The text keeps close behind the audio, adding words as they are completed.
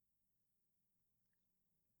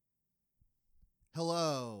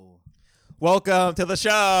Hello. Welcome to the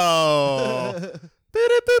show.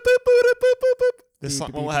 This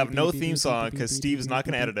song will have no theme song because Steve's not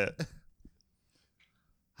going to edit it.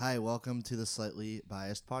 Hi, welcome to the Slightly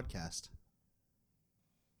Biased Podcast.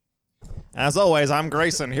 As always, I'm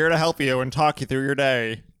Grayson, here to help you and talk you through your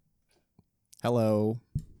day. Hello.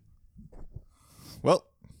 Well,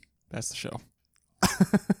 that's the show.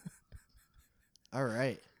 All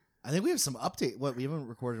right. I think we have some update. What, we haven't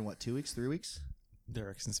recorded in 2 weeks, 3 weeks?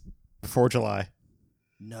 Derek, since before July.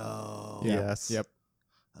 No. Yeah. Yes. Yep.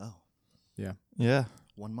 Oh, Yeah.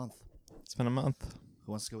 1 month. It's been a month.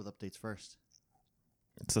 Who wants to go with updates first?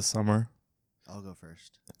 It's the summer. I'll go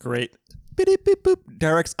first. Great. Beep, beep, boop.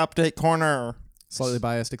 Derek's update corner. Slightly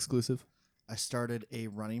biased exclusive. I started a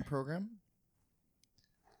running program,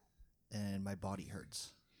 and my body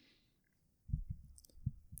hurts.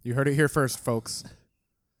 You heard it here first, folks.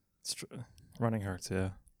 Running hurts, yeah.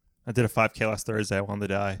 I did a 5K last Thursday. I wanted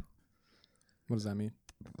to die. What does that mean?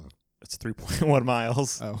 It's 3.1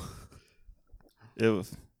 miles. Oh. It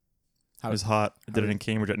was hot. I did it in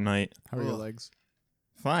Cambridge at night. How are your Ugh. legs?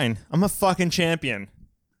 Fine. I'm a fucking champion.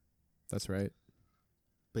 That's right.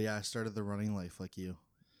 But yeah, I started the running life like you.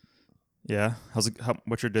 Yeah.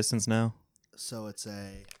 What's your distance now? So it's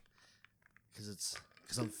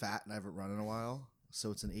because I'm fat and I haven't run in a while.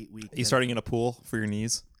 So it's an 8-week. Are you starting in a pool for your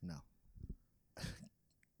knees? No.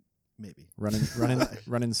 Maybe.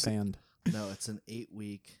 Running sand. No, it's an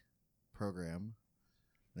 8-week program,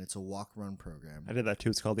 and it's a walk-run program. I did that too.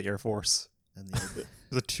 It's called the Air Force. And the It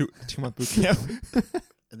was a two-month boot camp.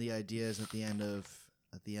 and the idea is at the end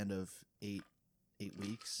of eight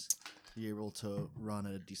weeks, you're able to run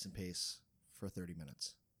at a decent pace for 30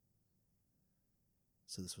 minutes.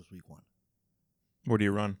 So this was week 1. Where do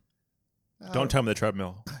you run? Don't tell me the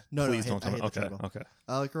treadmill. No, Please no, don't tell me. I hate the Okay. treadmill. Okay.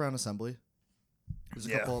 Like around Assembly. There's a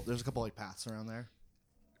Yeah. couple. There's a couple like paths around there,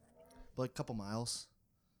 but like a couple miles.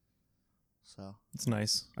 So It's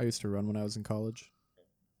nice. I used to run when I was in college.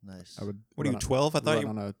 nice. I would. What are you, run 12? I thought run you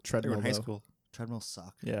on a were treadmill in high though. school. Treadmills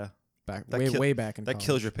suck. Yeah. Back That way back in That college.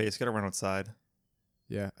 kills your pace. You got to run outside.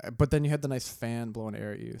 Yeah, but then you had the nice fan blowing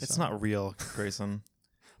air at you. It's so- not real, Grayson.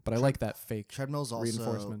 But I like that fake Treadmills also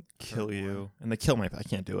reinforcement. Kill hurt more. you. And they kill my... I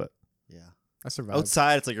can't do it. Yeah. I survived.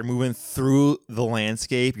 Outside, it's like you're moving through the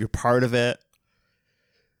landscape. You're part of it.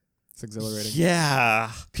 It's exhilarating.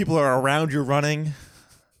 Yeah. People are around you running.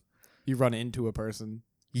 You run into a person.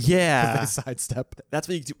 Yeah. They sidestep. That's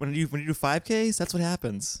what you do when you do 5Ks. That's what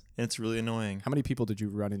happens, and it's really annoying. How many people did you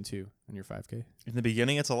run into in your 5K? In the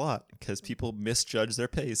beginning, it's a lot because people misjudge their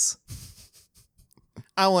pace.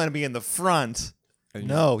 I want to be in the front. And you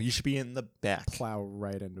No, you should be in the back. plow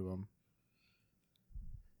right into them.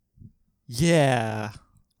 Yeah.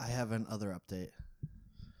 I have another update.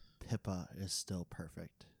 Pippa is still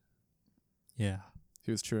perfect. Yeah.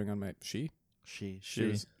 He was chewing on my She. She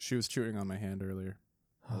was chewing on my hand earlier.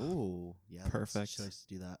 Oh, yeah. Perfect. She likes to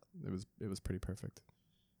do that. It was pretty perfect.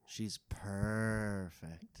 She's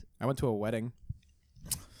perfect. I went to a wedding.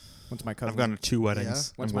 Went to my cousin's. I've gone to 2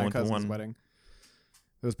 weddings. Went I'm to my going to cousin's one. wedding.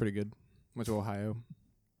 It was pretty good. Went to Ohio.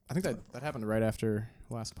 I think that happened right after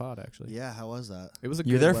last pod. Actually, Yeah, how was that? it was a.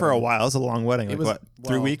 You're good there for a wedding. while. It was a long wedding. It Like was- what?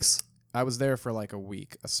 3 well, weeks? I was there for like a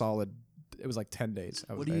week. A solid. It was like 10 days.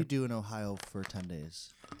 I was What do there. you do in Ohio for 10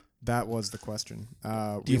 days? That was the question.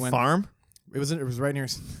 Do you farm? It was right near.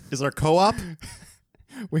 Is there a co-op?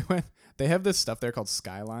 We went. They have this stuff there called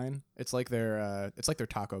Skyline. It's like their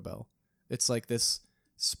Taco Bell. It's like this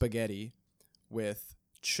spaghetti with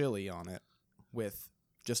chili on it, with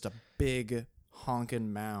just a big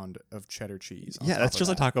honking mound of cheddar cheese. on Yeah, top that's of just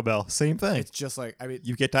like that. Taco Bell. Same thing. It's just like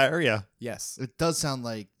You get diarrhea. yes, It does sound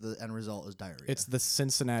like the end result is diarrhea. it's the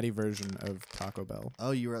Cincinnati version of Taco Bell.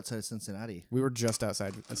 Oh, you were outside of Cincinnati. We were just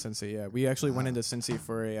outside of Cincy. Yeah, we actually went Wow. into Cincy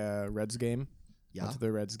for a Reds game. Yeah. Went to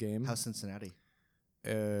the Reds game. How's Cincinnati?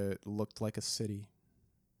 Looked like a city.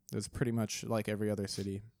 It was pretty much like every other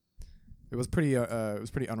city. It was pretty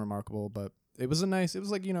unremarkable, but it was it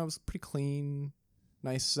was like, it was pretty clean,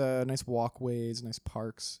 nice walkways, nice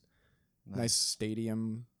parks, nice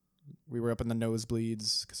stadium. We were up in the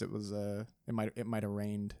nosebleeds because it was it might have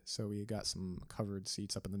rained, so we got some covered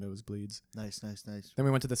seats up in the nosebleeds. Nice. Then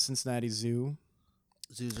we went to the Cincinnati Zoo.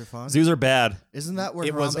 Zoos are fun. Zoos are bad. Isn't that where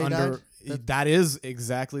It was Harambe under. died? That is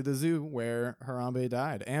exactly the zoo where Harambe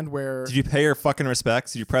died, and where Did you pay your fucking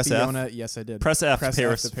respects? Did you press Fiona. F? Yes, I did. Press F Press to pay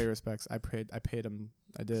F res- to pay respects. I paid him.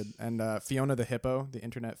 I did. And Fiona the hippo, the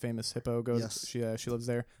internet famous hippo, goes. Yes. She lives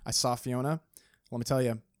there. I saw Fiona. Let me tell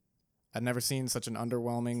you, I'd never seen such an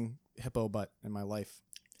underwhelming hippo butt in my life.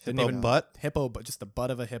 Hippo butt? Hippo, but just the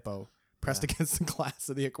butt of a hippo pressed against the glass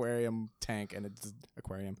of the aquarium tank, and it's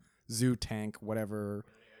aquarium zoo tank, whatever.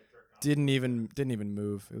 Didn't even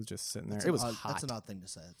move. It was just sitting there. That's It an was odd- hot. That's an odd thing to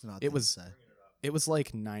say. It's an odd It thing was- to say. It was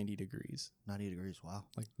like 90 degrees, 90 degrees. Wow.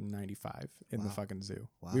 like 95 in the Wow. fucking zoo.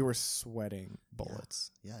 Wow. We were sweating bullets.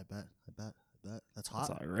 Yeah, I bet. That's That's hot.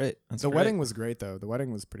 all right. That's The great. wedding was great though. The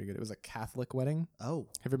wedding was pretty good. It was a Catholic wedding. Oh.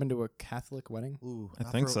 Have you ever been to a Catholic wedding? Ooh. I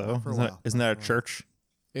not think for- so. not for a Isn't that, while. isn't Not that a for while. church?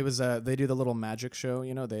 It was they do the little magic show,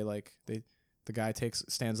 you know, the guy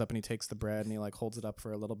stands up and he takes the bread and he like holds it up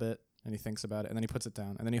for a little bit and he thinks about it and then he puts it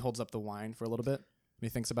down and then he holds up the wine for a little bit and he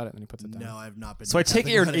thinks about it and then he puts it down. No, I've not been. So I take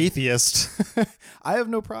it you're an atheist. I have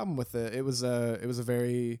no problem with it. It was a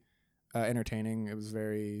very entertaining. It was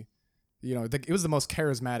very, you know, it was the most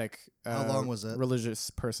charismatic. How long was it? Religious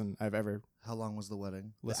person I've ever. How long was the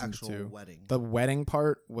wedding? The Listened actual to. wedding. The wedding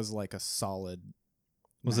part was like a solid.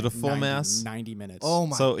 Was it a full 90 mass? 90 minutes. Oh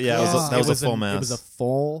my. So, yeah, God. that was a full It mass. was a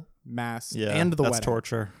full mass. Yeah, and the that's wedding.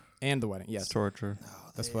 torture. And the wedding. Yes, It's torture. No,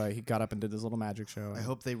 that's they- why he got up and did his little magic show. I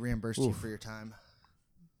hope they reimbursed you Oof. for your time.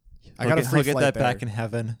 I got a free He'll get flight that there. back in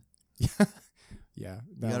heaven. Yeah,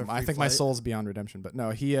 got a I free think my flight? soul's beyond redemption. But no,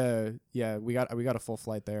 we got a full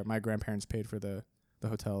flight there. My grandparents paid for the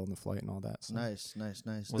hotel and the flight and all that. So. Nice.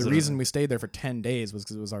 Was The it reason we stayed there for 10 days was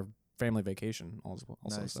because it was our family vacation. Also,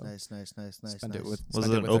 Nice. so Nice. spent it with Was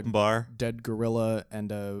spent it an with open a bar? dead gorilla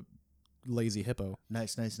and a lazy hippo.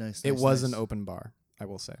 Nice. It was an open bar, I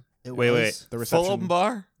will say. Wait. The Full reception- open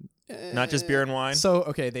bar? Not just beer and wine? So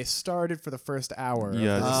okay, they started for the first hour.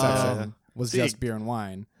 Yeah, of the yeah. reception was See- just beer and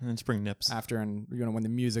wine. And just bring nips. After and when the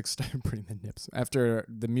music started, bring the nips. After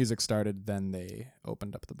the music started, then they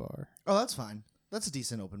opened up the bar. Oh, that's fine. That's a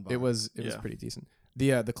decent open bar. It was Yeah. pretty decent.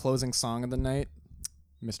 The closing song of the night,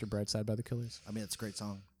 "Mr. Brightside" by the Killers. I mean, it's a great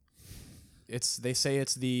song. They say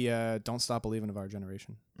it's the "Don't Stop Believing" of our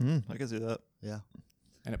generation, I can see that. Yeah.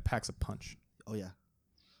 and it packs a punch. Oh yeah.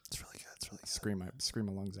 It's really good. It's really good. Scream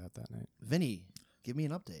my lungs out that night. Vinny, give me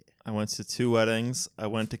an update. I went to 2 weddings. I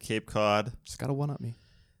went to Cape Cod. Just gotta one up me.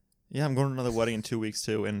 Yeah, I'm going to another wedding in 2 weeks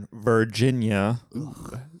too in Virginia.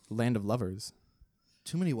 Ooh, land of lovers.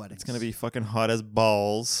 Too many weddings. It's gonna be fucking hot as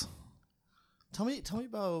balls. Tell me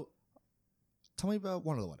about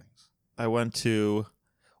one of the weddings. I went to,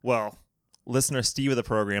 well, listener Steve of the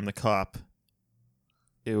program, the cop.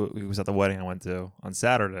 He was at the wedding I went to on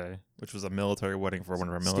Saturday, which was a military wedding for one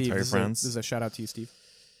of our Steve, military this friends. is a shout out to you, Steve.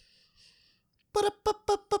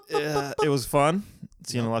 Yeah, it was fun.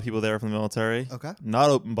 Seeing a lot of people there from the military. Okay. Not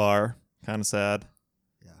open bar. Kind of sad.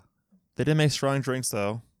 Yeah. They did make strong drinks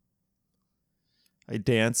though. I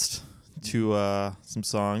danced to some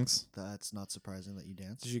songs. That's not surprising that you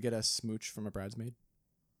danced. Did you get a smooch from a bridesmaid?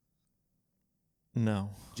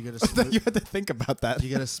 No. Did you get a I thought smooch? you had to think about that. Did you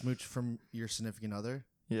get a smooch from your significant other?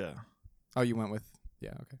 Yeah. Oh, you went with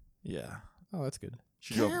okay. Yeah. Oh, that's good.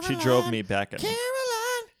 She drove Caroline, me back at Caroline.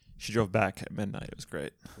 She drove back at midnight. It was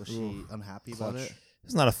great. Was she unhappy about Clutch. it? It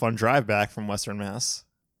was not a fun drive back from Western Mass.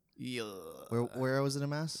 Where was it in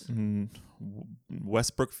Mass?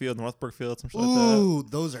 West Brookfield, North Brookfield, some shit like that. Ooh,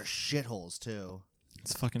 those are shitholes too.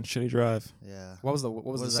 It's a fucking shitty drive. Yeah. What was the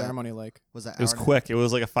was the that? ceremony like? Was that? It was quick. It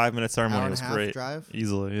was like a 5-minute ceremony. Hour It and was a half great. drive.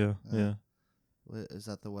 Easily, yeah. Yeah. Yeah. Is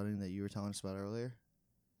that the wedding that you were telling us about earlier?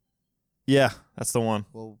 Yeah, that's the one.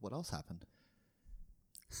 Well, what else happened?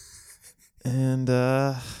 And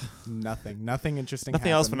Nothing interesting.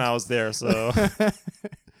 nothing else when I happened. was there, so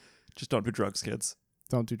just don't do drugs, kids.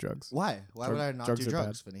 Don't do drugs. Why? Why would I not drugs do are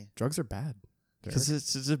drugs, Vinny? Drugs are bad. Derek. Because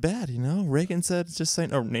it's bad, you know? Reagan said just say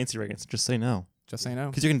no. Nancy Reagan said just say no. Just say no.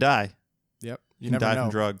 Because you can die. Yep. You You can never die know.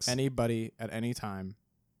 from drugs. Anybody at any time,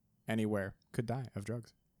 anywhere, could die of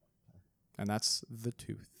drugs. And that's the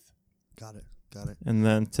truth. Got it. And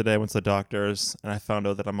then today I went to the doctors and I found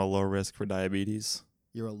out that I'm a low risk for diabetes.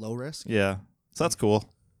 You're a low risk. Yeah. So that's cool.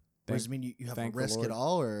 What does it mean? You have a thank the risk Lord. at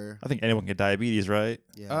all, or I think anyone can get diabetes, right?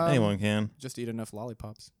 yeah, Anyone can. Just eat enough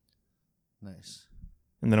lollipops. nice.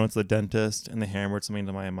 And then I went to the dentist and they hammered something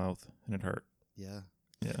into my mouth and it hurt. Yeah.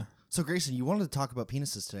 Yeah. So Grayson, you wanted to talk about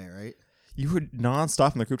penises today, right? You were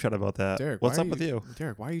nonstop in the group chat about that. Derek, What's why up are with you?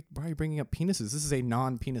 Derek, why are you bringing up penises? This is a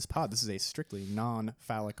non-penis pod. This is a strictly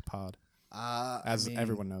non-phallic pod, as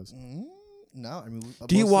everyone knows. No, I mean.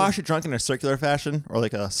 Do you wash it drunk in a circular fashion or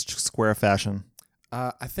like a square fashion?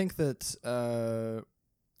 I think that Are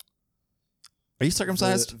you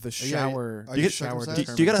circumcised? the shower. are the you shower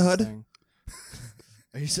circumcised? Do you got a determines hood? this thing.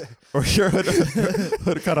 Are you saying, Or your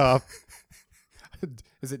hood cut off?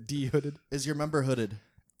 Is it de-hooded? is your member hooded?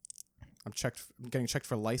 I'm getting checked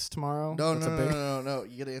for lice tomorrow. No, That's no, a no, big. no.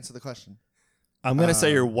 You got to answer the question. I'm gonna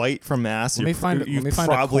say you're white from mass. let me find- You've let me find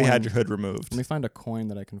a probably had coin. your hood removed. Let me find a coin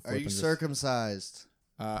that I can flip. Are you and just- circumcised?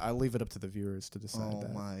 I'll leave it up to the viewers to decide Oh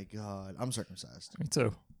that. my god, I'm circumcised. Me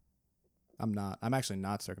too. I'm not. I'm actually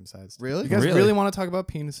not circumcised. Really? You guys Really? really want to talk about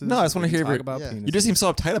penises? No, I just wanna We can hear talk your- about Yeah. penises. You just seem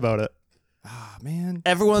so uptight about it. Ah, man.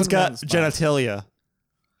 Everyone's Put 'em on got the spot. genitalia.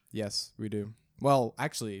 Yes, we do. Well,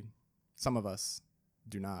 actually, some of us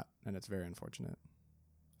do not, and it's very unfortunate.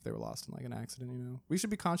 If they were lost in like an accident, we should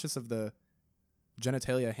be conscious of the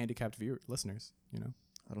genitalia handicapped listeners.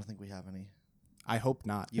 I don't think we have any. I hope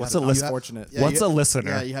not. You What's have- a you list- have- Unfortunate. Yeah, What's you- a listener?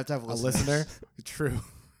 Yeah, you have to have A listeners. listener? True.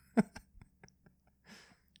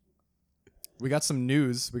 We got some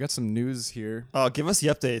news. We got some news here. Oh, give us the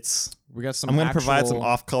updates. We got some. I'm going to provide some actual-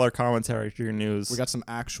 off-color commentary for your news. We got some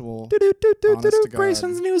actual Do-do-do-do-do-do, honest to God.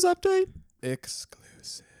 Grayson's news update.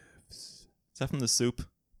 exclusives. Is that from the soup?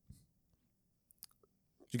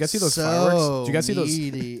 Did you guys see those so fireworks? Did you guys see those?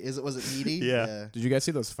 meaty. Was it meaty? Yeah. Did you guys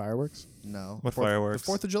see those fireworks? No. What Fourth- fireworks?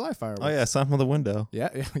 The 4th of July fireworks. Oh yeah, something with the window. Yeah.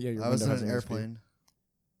 Your I was in window has an USB. airplane.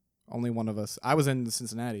 Only one of us. I was in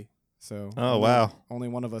Cincinnati, so. Oh, only- wow. Only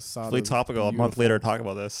one of us saw. Really those topical. A month beautiful- later, talk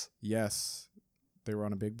about this. Yes, they were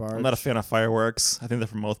on a big barge. I'm not a fan of fireworks. I think they're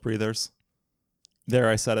for mouth breathers. There,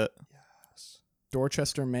 I said it.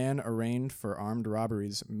 Dorchester man arraigned for armed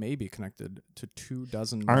robberies may be connected to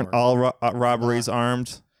 24 Aren't more. all robberies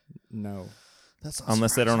armed No, That's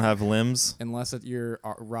unless they don't have limbs? unless you're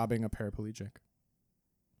robbing a paraplegic.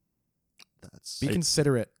 That's Be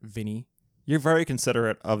considerate, Vinny. You're very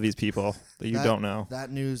considerate of these people that you don't know.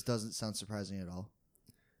 that news doesn't sound surprising at all.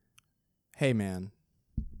 Hey, man.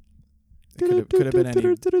 It could have been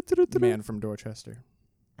any man from Dorchester.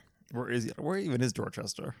 Where is he? Where even is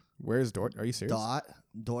Dorchester? Where's Are you serious?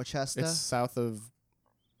 Dorchester. It's south of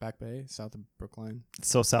Back Bay, south of Brookline. It's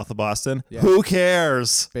so south of Boston. Yeah. Who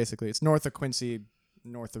cares? Basically, it's north of Quincy,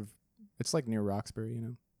 it's like near Roxbury,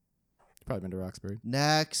 You've probably been to Roxbury.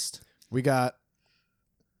 Next. We got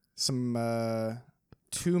some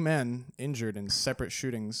 2 men injured in separate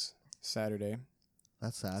shootings Saturday.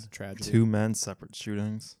 That's sad. It's a tragedy. 2 men, separate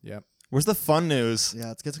shootings. Yep. Where's the fun news? Yeah,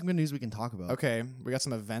 let's get some good news we can talk about. Okay, we got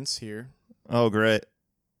some events here. Oh, great.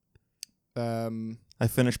 Um, I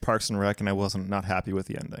finished Parks and Rec and I wasn't not happy with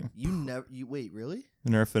the ending. You wait, really? I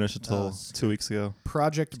never finished it till Oh, 2 weeks ago.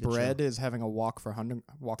 Project Good show. Bread is having a walk for hunger.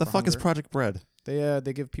 The fuck is Project Bread? They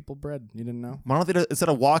give people bread. You didn't know? Why don't they instead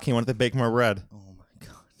of walking? Why don't they bake more bread? Oh my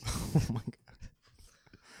god. Oh my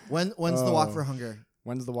god. When's the walk Oh. for hunger?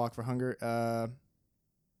 When's the walk for hunger?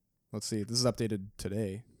 Let's see. This is updated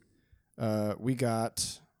today. We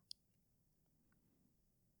got.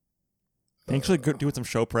 Thanks for doing some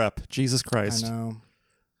show prep. Jesus Christ! I know.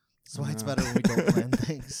 That's why it's No. better when we don't plan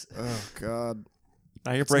things. Oh God.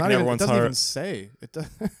 Now you're It's not breaking even- everyone's it doesn't heart. even say. It does.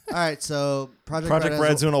 All right, so Project Bread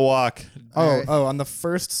Bread's doing a walk. All right. On the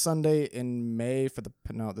first Sunday in May for the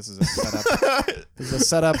no, this is a setup. This is a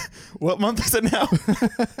setup What month is it now?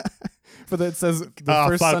 it says the Oh,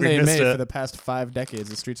 first fuck, we Sunday in missed May it. for the past 5 decades.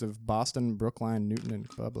 The streets of Boston, Brookline, Newton, and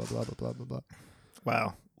blah blah blah blah blah blah blah.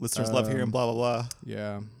 Wow, listeners love hearing blah blah blah.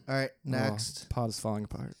 Yeah. All right, next. Pod is falling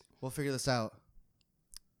apart. We'll figure this out.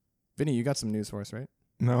 Vinny, you got some news for us, right?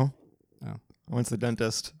 No. Oh. I went to the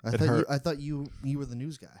dentist. I It thought hurt. I thought you were the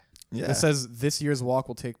news guy. Yeah. It says this year's walk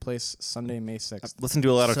will take place Sunday, May 6th. I've listened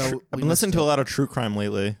to a lot of. So I've we been listening missed to a it. lot of true crime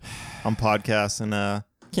lately, on podcasts, and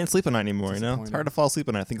can't sleep at night anymore. It's Disappointing. hard to fall asleep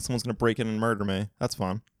at night. I think someone's gonna break in and murder me. That's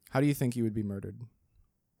fun. How do you think you would be murdered?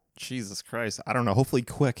 Jesus Christ! I don't know. Hopefully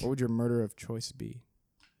quick. What would your murder of choice be?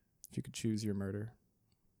 If you could choose your murder.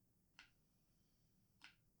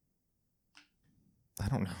 I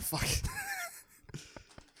don't know. Fuck.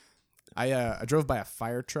 I drove by a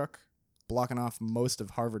fire truck blocking off most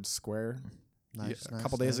of Harvard Square Nice, a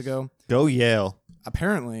couple days ago. Go Yale.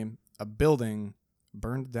 Apparently, a building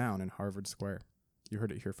burned down in Harvard Square. You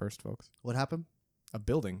heard it here first, folks. What happened? A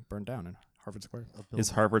building burned down in Harvard Square.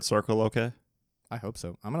 Is Harvard Circle okay? I hope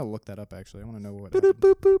so. I'm going to look that up, actually. I want to know what Boop, happened.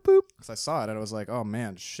 boop, boop, boop. Because I saw it, and I was like, oh,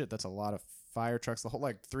 man, shit, that's a lot of fire trucks. The whole,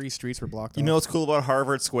 3 streets were blocked You off. know what's cool about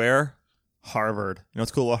Harvard Square? Harvard. You know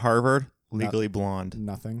what's cool about Harvard? Legally Blonde.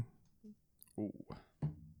 Nothing. Ooh.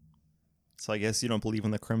 So I guess you don't believe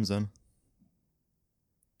in the Crimson.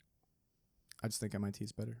 I just think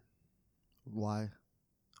MIT's better. Why?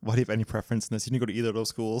 Why do you have any preference in this? You need to go to either of those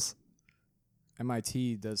schools.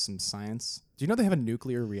 MIT does some science. Do you know they have a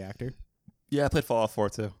nuclear reactor? Yeah, I played Fallout 4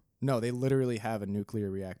 too. No, they literally have a nuclear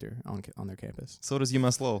reactor on their campus. So does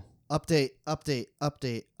UMass Lowell. Update.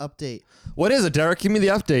 What is it, Derek? Give me the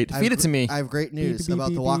update. I've Feed it to me. I have great news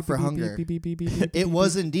about the walk for hunger. It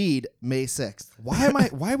was indeed May 6th.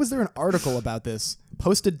 Why was there an article about this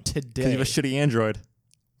posted Because today? you have a shitty Android.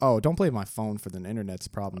 Oh, don't blame my phone for the internet's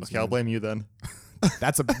problems. Okay, I'll man. blame you then.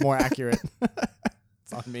 That's a more accurate.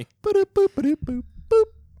 It's on me.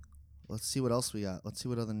 Let's see what else we got. Let's see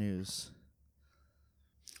what other news.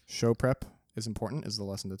 Show prep is important. Is the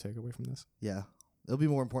lesson to take away from this? Yeah. It'll be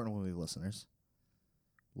more important when we have listeners.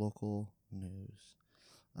 Local news.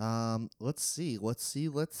 Let's see.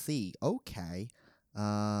 Okay.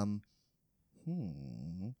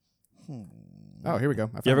 Oh, here we go.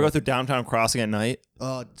 You ever go through Downtown Crossing at night?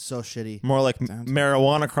 Oh, so shitty. More like Downtown.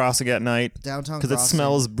 Marijuana Crossing at night Downtown because it Crossing.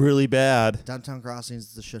 smells really bad. Downtown Crossing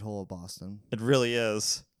is the shithole of Boston. It really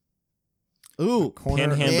is. Ooh. corner?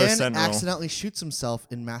 Panhandler Man Central. accidentally shoots himself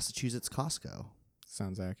in Massachusetts Costco.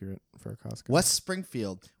 Sounds accurate for a Costco. West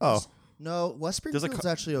Springfield. Oh, No, West There's a Springfield's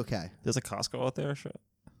actually okay. there's a Costco out there? Shit.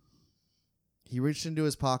 He reached into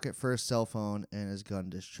his pocket for his cell phone and his gun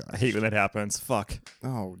discharged. I hate when that happens. Fuck.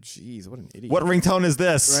 Oh, jeez, what an idiot! What ringtone is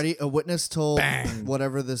this? Ready? A witness told Bang.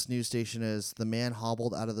 whatever this news station is, the man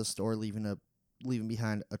hobbled out of the store, leaving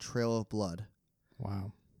behind a trail of blood.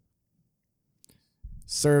 Wow.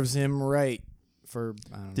 Serves him right for.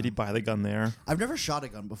 I don't Did he know. buy the gun there? I've never shot a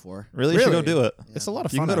gun before. Really? You should go Really? do it. It's a lot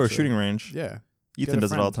of You fun. can go to a actually. shooting range. Yeah, Ethan a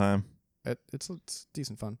does it all the friend. time. It's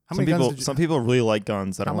decent fun. How Some many guns people, did you, some people really like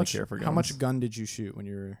guns. I how don't much? really care for guns. How much gun did you shoot when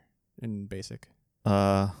you were in basic?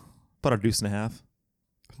 About a deuce and a half.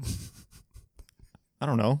 I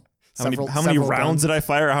don't know. How Several- many several rounds guns? did I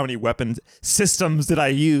fire? How many weapon systems did I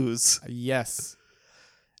use? Yes.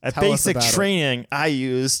 At Tell us basic about it. training, I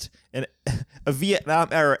used a Vietnam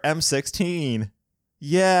era M16.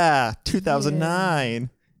 Yeah, 2009.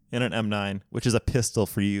 And an M9, which is a pistol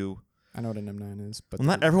for you. I know what an M9 is, but Well,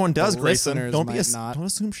 not everyone does, the Grayson. listeners Don't be might not. don't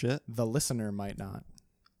assume shit. the listener might not.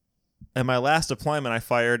 At my last deployment, I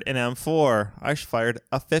fired an M4. I fired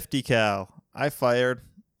a 50 cal. I fired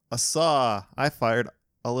a saw. I fired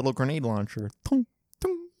a little grenade launcher. Tung.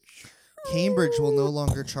 Cambridge will no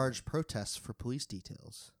longer charge protests for police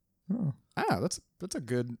details. Oh. Ah, that's a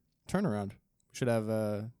good turnaround. We should have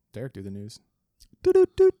Derek do the news.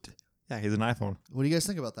 Doot. Yeah, he's an iPhone. What do you guys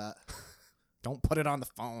think about that? Don't put it on the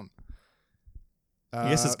phone. I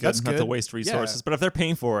guess it's good That's not to good. waste resources, Yeah. but if they're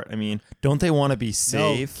paying for it, I mean, don't they want to be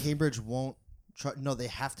safe? No, Cambridge won't. No, they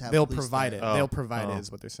have to have. They'll police provide there. it. Oh, They'll provide oh. it, is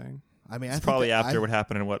what they're saying. I mean, I It's think probably that- after what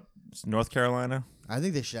happened in what, North Carolina? I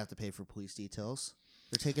think they should have to pay for police details.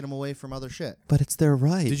 They're taking them away from other shit. But it's their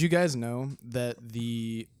right. Did you guys know that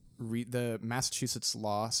the Massachusetts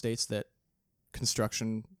law states that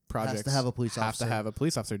construction projects Has to have a police have officer. to have a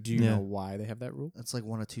police officer? Do you Yeah. know why they have that rule? It's like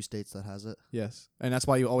one of two states that has it. Yes, and that's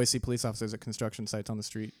why you always see police officers at construction sites on the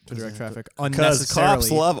street to 'Cause direct they have traffic Because unnecessarily.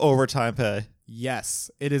 cops love overtime pay.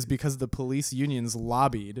 Yes, it is because the police unions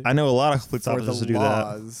lobbied I know a lot of police for the officers who do that.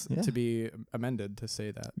 laws Yeah. to be amended to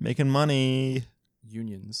say that Making money.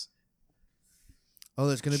 unions. Oh,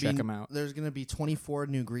 there's gonna Check be 'em out. There's gonna be 24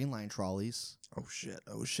 new Green Line trolleys. Oh shit!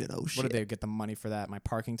 Oh shit! Oh What did they get the money for that? My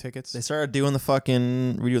parking tickets? They started doing the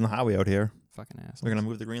fucking redoing the highway out here. Fucking assholes. They're gonna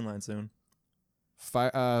move the green line soon.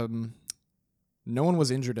 No one was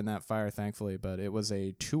injured in that fire, thankfully, but it was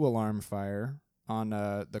a 2-alarm fire on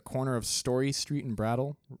the corner of Story Street and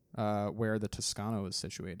Brattle, where the Toscano is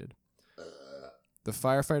situated. The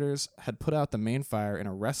firefighters had put out the main fire in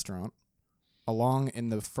a restaurant along in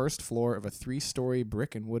the first floor of a 3-story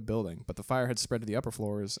brick and wood building, but the fire had spread to the upper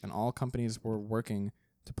floors, and all companies were working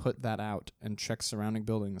to put that out and check surrounding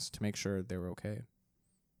buildings to make sure they were okay.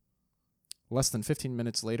 Less than 15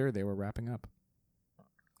 minutes later, they were wrapping up.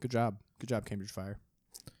 Good job. Good job, Cambridge Fire.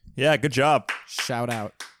 Yeah, good job. Shout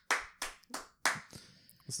out.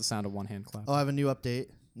 What's the sound of one hand clap? Oh, I have a new update.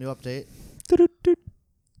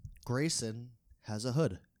 Grayson has a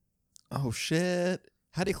hood. Oh shit!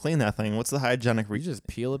 How do you clean that thing? What's the hygienic? You just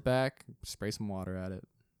peel it back, spray some water at it.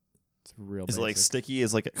 It's real Is it like basic. sticky?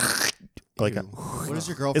 Is like like a, Ew. What does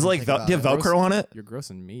your girlfriend is it like think about do you have it? Velcro on it? You're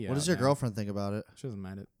grossing me out. What does your now. girlfriend think about it? She doesn't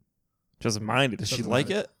mind it. Doesn't mind it. Does she Doesn't like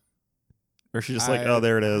mind it? Or is she just like, I- oh,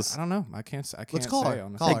 there it is? I don't know. I can't Let's call say her.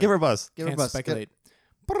 honestly. Call Hey, her. give her a buzz. Give her a Can't buzz. speculate.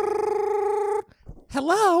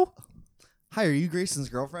 Hello. Hi, are you Grayson's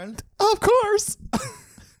girlfriend? Of course.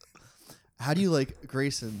 How do you like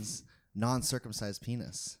Grayson's non-circumcised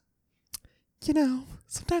penis? You know,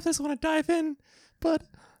 sometimes I just want to dive in, but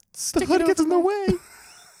the Stick hood it gets in the over way.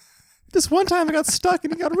 This one time I got stuck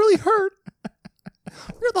and it got really hurt.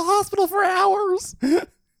 We were at the hospital for hours.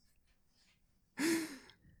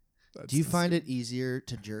 Do you find it easier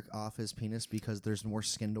to jerk off his penis because there's more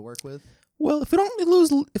skin to work with? Well, if we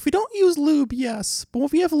don't use lube, yes. But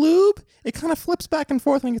if we have lube, it kind of flips back and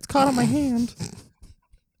forth and gets caught on my hand.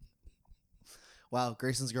 Wow,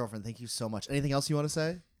 Grayson's girlfriend, thank you so much. Anything else you want to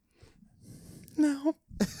say? No.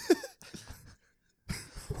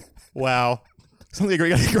 Wow. Sounds like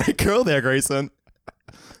a great girl there, Grayson.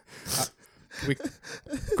 We-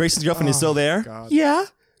 Grayson's girlfriend is still there? God. Yeah.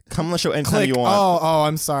 Come on the show anytime Click. you want. Oh,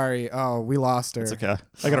 I'm sorry. Oh, we lost her. It's okay.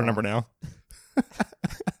 I got her number now.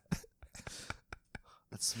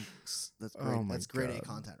 That's great. Oh my That's grade A God.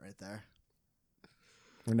 content right there.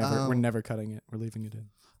 We're never cutting it. We're leaving it in.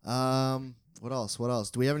 What else? What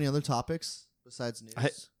else? Do we have any other topics besides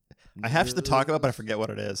news? I have shit to talk about, but I forget what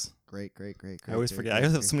it is. Great. I always forget. I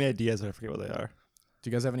have so many ideas, but I forget what they are. Do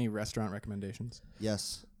you guys have any restaurant recommendations?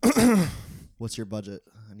 Yes. What's your budget?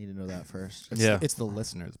 I need to know that first. Yeah. It's the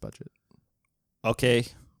listener's budget. Okay.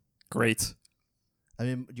 Great. I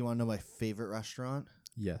mean, do you want to know my favorite restaurant?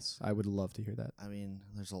 Yes, I would love to hear that. I mean,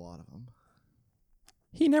 there's a lot of them.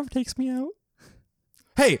 He never takes me out.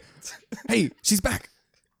 Hey, she's back.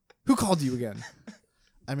 Who called you again?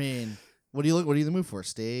 I mean, what do you in the mood for?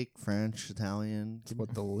 Steak, French, Italian? It's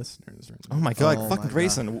what the listeners are. Oh my god, Oh fucking my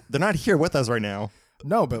Grayson. They're not here with us right now.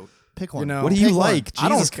 No, but Pick one. you know, What do you Pick one. like? I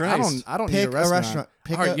Jesus don't. Christ. I don't Pick need a restaurant.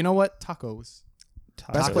 Pick All right, a, you know what? Tacos.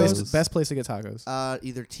 Tacos. Best place to get tacos.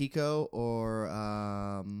 either Tico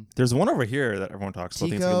or There's one over here that everyone talks about. I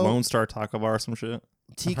think it's like a Tico. Lone Star Taco Bar or some shit. heard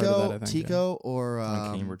of Tico, that, I think, Tico or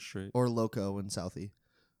on Cambridge Street. or Loco in Southie.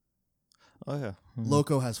 Oh yeah.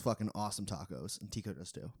 Loco has fucking awesome tacos, and Tico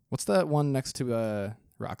does too. What's that one next to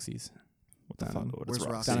Roxy's? What the down- fuck? What is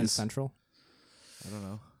where's Roxy's? Down in Central? I don't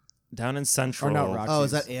know. Down in Central. Or no, Roxy's. Oh,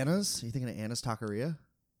 is that Anna's? Are you thinking of Anna's Taqueria?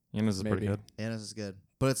 Anna's is pretty Maybe. good. Anna's is good,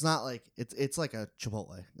 but it's not like it's like a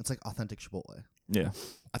Chipotle. It's like authentic Chipotle. Yeah.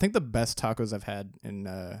 I think the best tacos I've had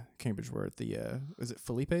in Cambridge were at the is it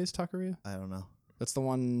Felipe's Taqueria? I don't know. That's the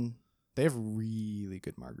one. They have really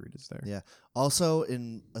good margaritas there. Yeah. Also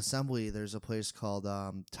in Assembly, there's a place called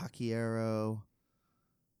Taquiero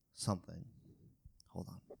something. Hold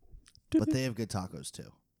on. But they have good tacos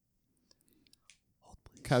too. Hold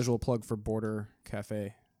please. Casual plug for Border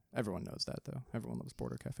Cafe. Everyone knows that though. Everyone loves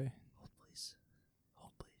Border Cafe. Hold please.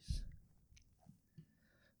 Hold please.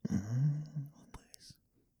 Hold please.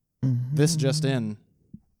 This just in.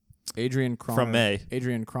 Adrian Croner From May.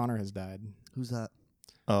 Adrian Croner has died. Who's that?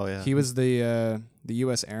 Oh yeah. He was the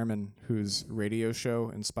U.S. airman whose radio show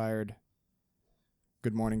inspired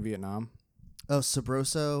Good Morning Vietnam. Oh,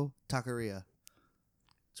 Sabroso Taqueria.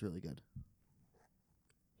 It's really good.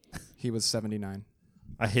 He was 79.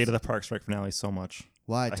 I hated the Parks Strike finale so much.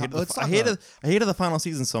 Why? I hated, Let's I talk hated about- I hated the final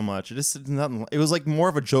season so much. It just did nothing. It was like more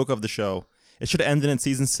of a joke of the show. It should have ended in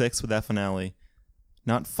season 6 with that finale,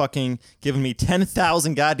 not fucking giving me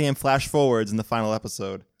 10,000 goddamn flash forwards in the final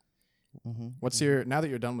episode. Mhm. What's your now that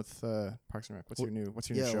you're done with Parks and Rec? What's your new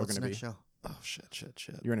Yeah, show what's going the to next be? show? Oh shit.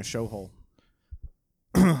 You're in a show hole.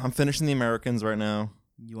 I'm finishing The Americans right now.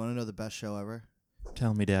 You want to know the best show ever?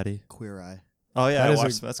 Tell me, Daddy. Queer Eye. Oh yeah, That I is a-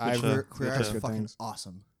 watched. That's a good I've show. heard- Queer I've Eye heard is good fucking things.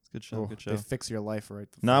 awesome. Good show. Oh, Good they show. fix your life right.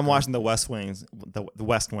 Now I'm fuck watching The West Wings, the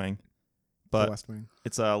West Wing, The but West Wing.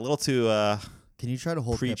 it's a little too Can you try to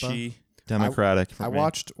hold Pippa? preachy, democratic. For I me.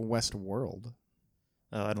 watched Westworld.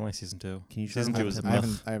 Oh, I don't like season 2. Can you try Season to 2 hold was a Pippa?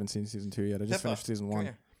 myth. I haven't seen season 2 yet. I just Pippa, finished season come 1.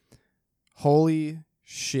 here. Holy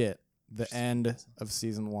shit! The end of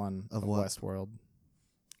season 1 Of of what? Westworld.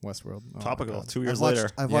 Westworld. Oh my Topical. God. 2 years I've watched,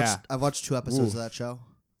 later. I've watched 2 episodes Oof. of that show.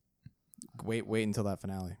 Wait until that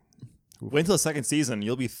finale. Oof. Wait until the second season.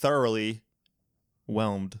 You'll be thoroughly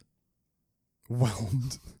whelmed.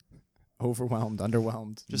 Whelmed. Overwhelmed.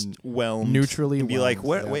 Underwhelmed. Just whelmed. neutrally And be like,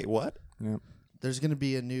 whelmed, what? yeah. Wait, what? There's going to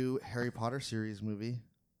be a new Harry Potter series movie.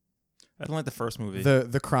 I don't like the first movie.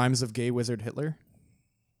 The Crimes of Gay Wizard Hitler.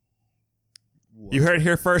 What? You heard it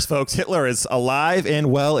here first, folks. Hitler is alive and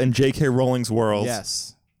well in J.K. Rowling's world.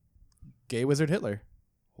 Yes. Gay Wizard Hitler.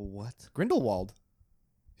 What? Grindelwald.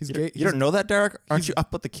 He's You, gay. you don't know that, Derek? Aren't he's- you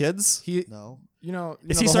up with the kids? He, No. you know,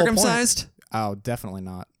 Is he the whole point- circumcised? Oh, definitely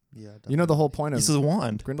not. Yeah. You know the whole point of This is a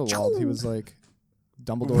wand. Grindelwald. He was like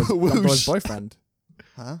Dumbledore's, Whoosh. Dumbledore's boyfriend.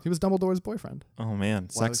 Huh? He was Dumbledore's boyfriend. Oh man,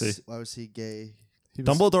 sexy. Why was he gay? He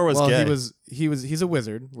Dumbledore was well, gay. He's a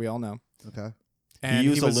wizard. We all know. Okay. And he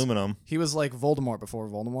used was, aluminum. He was like Voldemort before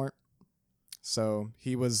Voldemort. So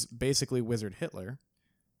he was basically Wizard Hitler,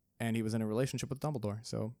 and he was in a relationship with Dumbledore.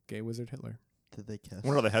 So gay Wizard Hitler, Did they kiss? I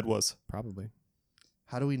wonder what the head was. probably.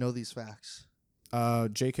 How do we know these facts?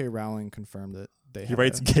 J.K. Rowling confirmed that they. He had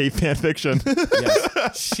writes a- gay fan fiction.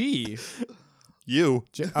 Yes, she. You.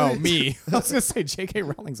 Me. I was gonna say J.K.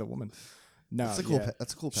 Rowling's a woman. No, That's a cool. yeah.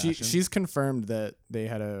 That's a cool passion. She's confirmed that they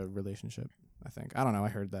had a relationship. I think. I don't know. I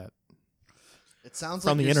heard that. It sounds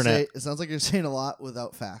From like the you're internet. it sounds like you're saying a lot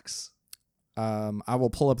without facts. I will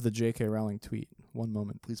pull up the J.K. Rowling tweet. One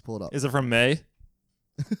moment. Please pull it up. Is it from May?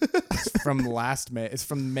 It's from last May. It's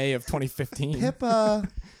from May of 2015. Pippa.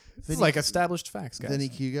 This is like established facts, guys. Vinny,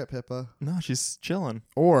 can you get Pippa? No, she's chilling.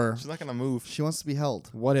 Or She's not gonna move. She wants to be held.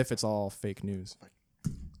 what if it's all fake news?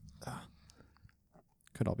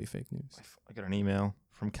 Could all be fake news. I got an email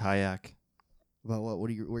from Kayak. About what? Where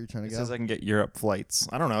are you trying to It go? says I can get Europe flights.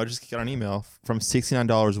 I don't know. I just got an email from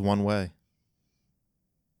 $69 one way.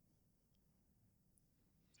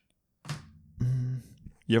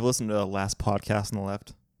 You ever listen to the last podcast on the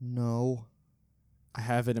left? No. I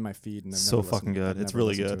have it in my feed, and I've So never fucking listened- good. I've It's never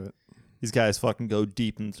really listened good. to it. These guys fucking go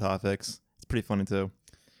deep into topics. It's pretty funny too.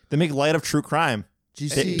 They make light of true crime. Do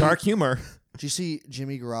you see? Dark humor. Do you see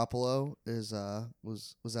Jimmy Garoppolo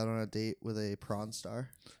was out on a date with a prawn star?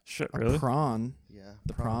 Shit, A really? prawn. Yeah.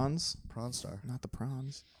 The prawns, Prawn star. not the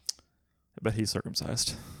prawns. I bet he's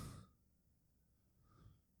circumcised.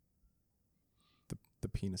 The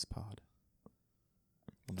penis pod.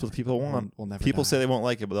 That's what people want. We'll never. People die. say they won't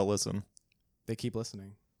like it, but they'll listen. they keep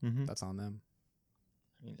listening. Mm-hmm. That's on them.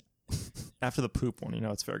 After the poop one,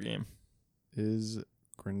 it's fair game. Is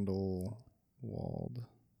Grindelwald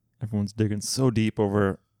Everyone's digging so deep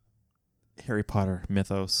over Harry Potter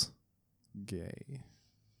mythos. gay?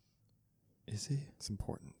 Is he? It's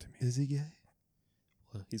important to me. Is he gay?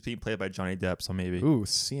 Well, he's being played by Johnny Depp, so maybe. Ooh,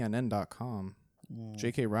 CNN.com. Mm.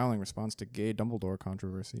 J.K. Rowling responds to gay Dumbledore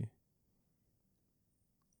controversy.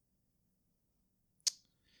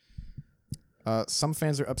 Some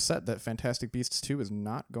fans are upset that Fantastic Beasts 2 is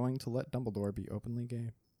not going to let Dumbledore be openly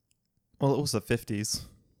gay. Well, it was the 50s.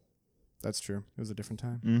 That's true. It was a different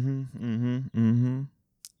time.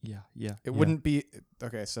 Yeah. It wouldn't be...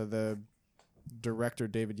 Okay, so the director,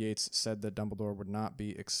 David Yates, said that Dumbledore would not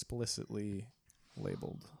be explicitly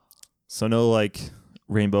labeled. So no,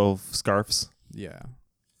 rainbow scarves? Yeah.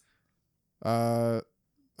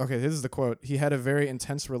 Okay, this is the quote. He had a very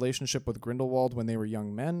intense relationship with Grindelwald when they were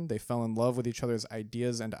young men. They fell in love with each other's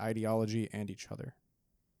ideas and ideology and each other.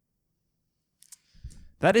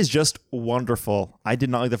 That is just wonderful. I did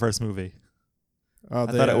not like the first movie. Oh,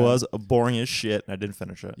 I thought it was boring as shit, and I didn't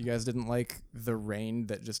finish it. You guys didn't like the rain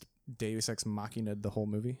that just Deus Ex Machina'd the whole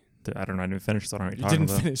movie? I don't know. I didn't finish, so I don't know what You you're talking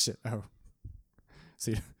didn't about. finish it. Oh.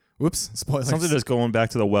 See, whoops, spoilers. Something just going back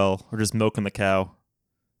to the well or just milking the cow.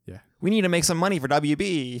 Yeah. We need to make some money for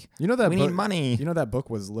WB. You know that We book, need money. You know that book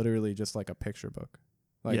was literally just like a picture book.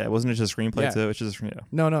 Like, Yeah, wasn't it just a screenplay Yeah. too? It's just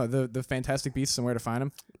No, the Fantastic Beasts and Where to Find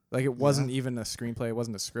Them. Like it wasn't even a screenplay. It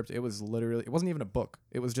wasn't a script. It was literally. It wasn't even a book.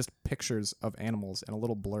 It was just pictures of animals and a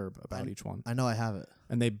little blurb about each one. I know I have it.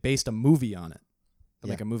 And they based a movie on it, Yeah.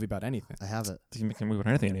 like a movie about anything. I have it. You can't move on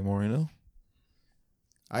anything anymore,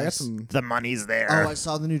 I got some. The money's there. Oh, I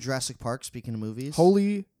saw the new Jurassic Park. Speaking of movies,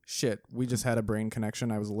 Holy shit! We just had a brain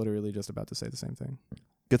connection. I was literally just about to say the same thing.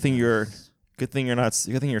 Good thing you're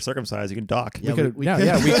circumcised. You can dock. Yeah, we could. we Yeah, could.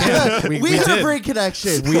 yeah, we can. We had a did. brain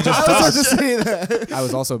connection. We just I was about talked. to say that. I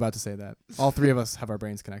was also about to say that. All three of us have our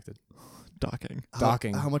brains connected. Docking.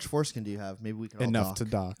 Docking. How much foreskin do you have? Maybe we can all Enough dock. to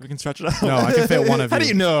dock. We can stretch it out. No, I can fit one of you. How do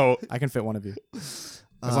you know? I can fit one of you. As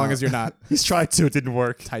long as you're not He's tried to. It didn't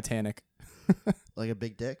work. Titanic. like a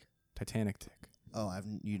big dick. Titanic dick. Oh,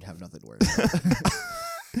 you'd have nothing to worry about.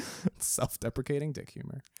 Self-deprecating dick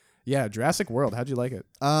humor. Yeah, Jurassic World. How'd you like it?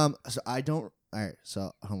 So I don't. All right.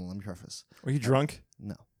 So hold on. Let me preface. Were you drunk?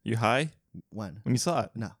 No. You high When? when you saw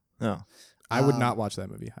it? No. No. I would not watch that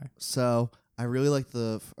movie high. So I really like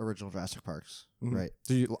the original Jurassic Parks. Mhm. Right.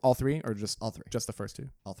 Did you all three or just All three. just the first two?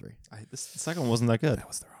 All three. The second one wasn't that good. That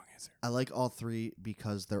was the wrong answer. I like all three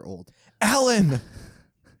because they're old. Alan.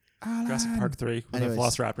 Jurassic Park 3 with the Anyways.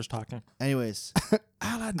 Velociraptors talking. Anyways,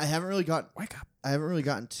 Alan, I haven't really wake up.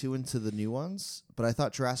 gotten too into the new ones, but I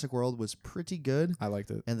thought Jurassic World was pretty good, I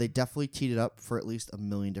liked it. and they definitely teed it up for at least a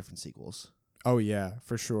million different sequels. Oh yeah,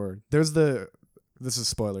 for sure. This is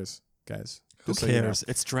spoilers, guys. Who Just so you know. cares?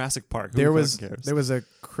 It's Jurassic Park. Who There fucking was cares? a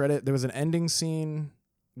credit. There was an ending scene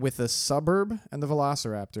with a suburb and the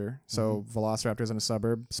Velociraptor. So Velociraptors in a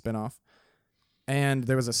suburb spinoff. And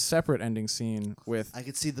there was a separate ending scene with I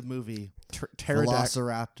could see the movie pterodactyl.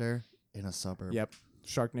 Velociraptor in a suburb. Yep,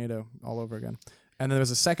 Sharknado all over again. And then there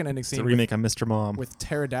was a second ending It's a scene remake on Mr. Mom. with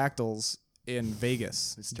pterodactyls in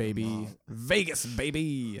Vegas, Mr. baby. Mom. Vegas,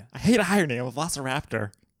 baby. I hate a higher name, a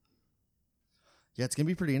Velociraptor. Yeah, it's gonna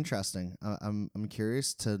be pretty interesting. I'm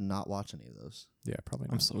curious to not watch any of those. Yeah, probably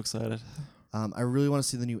not. I'm so excited. I really want to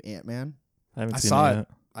see the new Ant-Man. I haven't I seen saw it.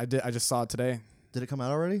 Yet. I just saw it today. Did it come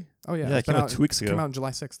out already? Oh yeah, Yeah, it it's been came out 2 weeks It ago. came out on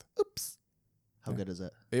July 6th. Oops. How Yeah. good is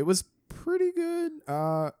it? It was pretty good.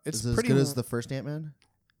 It's Is it as pretty good as the first Ant-Man?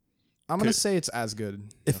 I'm gonna Could- say it's as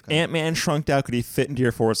good. If Okay. Ant-Man shrunk out, could he fit into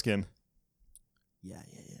your foreskin? Yeah.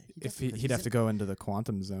 If he'd have to go into the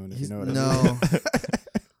quantum zone, if you know what I mean. No.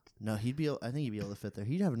 No, I think he'd be able to fit there.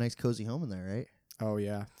 He'd have a nice cozy home in there, right? Oh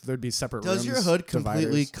yeah, there'd be separate Does rooms. your hood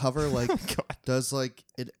completely dividers. cover like? God. Does like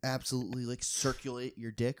it absolutely like circulate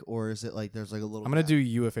your dick, or is it like there's like a little? I'm gonna gap? do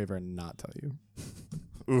you a favor and not tell you.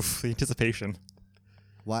 Oof, the anticipation.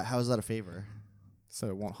 Why? How is that a favor? So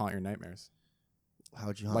it won't haunt your nightmares. How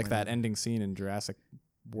would you haunt Like my that nightmare? ending scene in Jurassic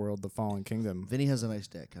World: The Fallen Kingdom. Vinny has a nice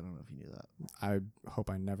dick. I don't know if you knew that. I hope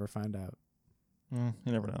I never find out. You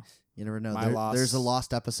never know. You never know. My loss, There's a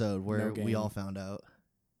lost episode where no we gain. all found out.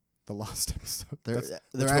 The lost episode. There, That's-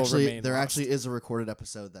 there which will actually remain there lost. actually is a recorded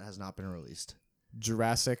episode that has not been released.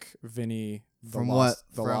 Jurassic Vinny. From what?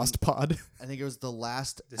 The From- Lost Pod. I think it was the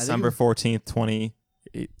last I think it December was- 14th,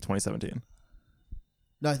 2017.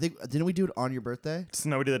 No, I think didn't we do it on your birthday? So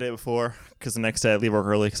no, we did the day before because the next day I leave work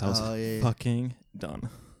early because I was Oh, yeah, yeah. fucking done.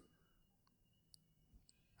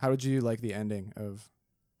 How would you like the ending of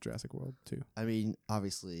Jurassic World 2? I mean,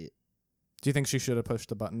 obviously, Do you think she should have pushed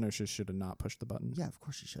the button or she should have not pushed the button? yeah, of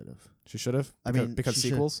course she should have. She should have? I mean, because she should-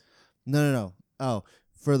 sequels? No. Oh,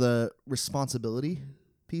 for the responsibility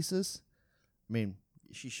pieces, I mean,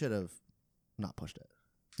 she should have not pushed it.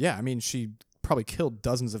 Yeah, I mean, she probably killed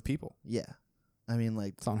dozens of people. Yeah, I mean,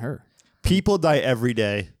 like, It's on her. People die every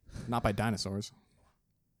day. Not by dinosaurs.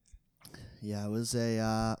 yeah, it was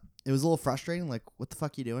a little frustrating. Like, what the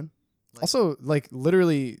fuck you doing? Like- Also, like,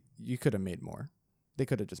 literally, you could have made more. They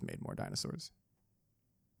could have just made more dinosaurs.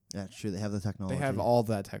 Yeah, true. They have the technology. They have all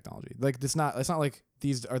that technology. Like, it's not like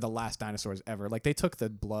these are the last dinosaurs ever. Like, they took the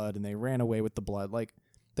blood and they ran away with the blood. Like,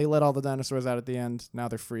 they let all the dinosaurs out at the end. Now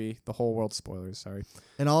they're free. The whole world, spoilers, sorry.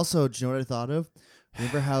 And also, do you know what I thought of?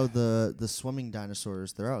 Remember how the swimming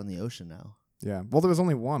dinosaurs, they're out in the ocean now. Yeah. Well, there was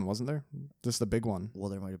only one, wasn't there? Just the big one. Well,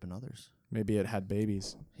 there might have been others. Maybe it had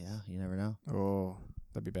babies. Yeah, you never know. Oh,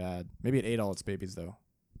 that'd be bad. Maybe it ate all its babies, though,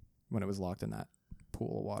 when it was locked in that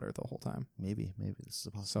pool of water the whole time. Maybe this is a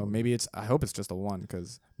So possibility. maybe I hope it's just a one,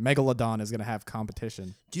 because Megalodon is going to have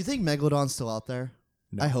competition. Do you think Megalodon's still out there?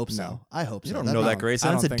 No, I hope so. no. I hope You so. don't That'd know be- that, Grayson.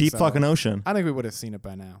 I It's a don't deep think so. fucking ocean. I think we would have seen it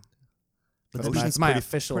by now. But That's then- it's my pretty-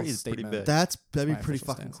 official pretty statement. big. That'd be my pretty official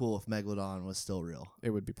fucking stance. cool if Megalodon was still real. It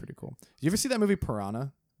would be pretty cool. You ever see that movie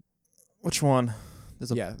Piranha? Which one?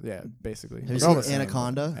 There's a Yeah, basically. Have you They're all seen the same.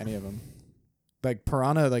 Anaconda? Any of them. Like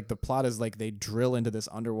Piranha, like the plot is like they drill into this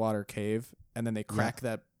underwater cave and then they crack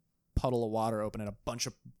that puddle of water open and a bunch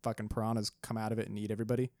of fucking piranhas come out of it and eat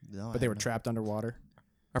everybody. No, But they were trapped underwater.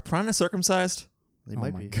 Are piranhas circumcised? They Oh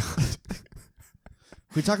might my be. god.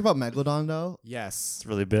 Can we talk about Megalodon though? Yes. It's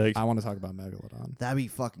really big. I want to talk about Megalodon. That'd be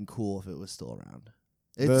fucking cool if it was still around.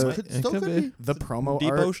 The- It it still could could be. be. The promo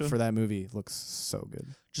deep art ocean. for that movie looks so good.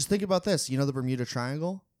 Just think about this. You know the Bermuda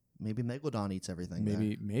Triangle? Maybe Megalodon eats everything. there.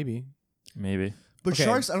 Maybe. Maybe. But Okay.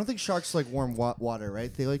 sharks, I don't think sharks like warm water,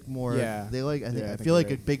 right? They like more. Yeah. They like. I think. Yeah, I I think feel you're like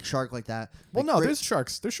right. a big shark like that. Well, like no, great- there's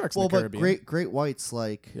sharks. There's sharks Well, in the but Caribbean. great whites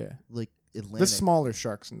like Yeah. Atlantic. There's smaller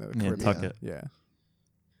sharks in the Caribbean. Nantucket. Yeah.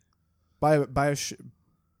 By a Have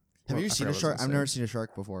well, you I seen forgot a what I shark? was I've gonna never say. seen a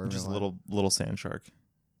shark before. in Just a real life. little sand shark.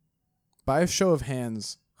 By a show of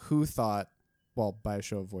hands, who thought, well, by a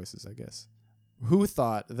show of voices, I guess, who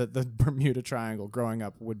thought that the Bermuda Triangle growing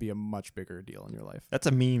up would be a much bigger deal in your life? That's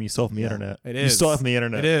a meme you saw from the Yeah. internet. It You is. saw it from the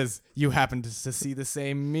internet. It is. You happened to see the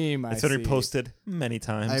same meme. It's I been see. reposted many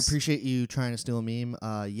times. I appreciate you trying to steal a meme.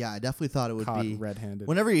 Yeah, I definitely thought it would Caught be. red-handed.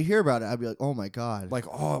 Whenever you hear about it, I'd be like, oh my god. Like,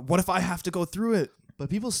 oh, what if I have to go through it? But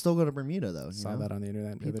people still go to Bermuda though. You Saw know? that on the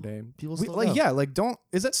internet the other day. People We- still like, go. yeah, like,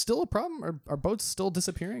 is that still a problem? Are boats still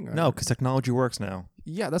disappearing? Or- No, because technology works now.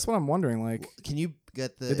 Yeah, that's what I'm wondering. Like, Can you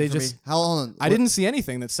get the? Did they just- information- How long? I didn't see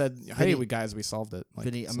anything that said, "Hey, Vinny- we solved it." Like,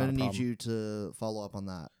 Vinny, it's I'm not gonna a need problem. you to follow up on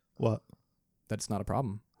that. What? That's not a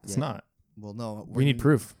problem. It's Yeah. not. Well, no, We need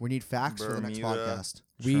proof. We need facts for the next Bermuda. podcast.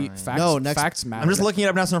 Triangle. Facts matter. I'm just looking it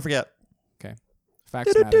up now, so don't forget.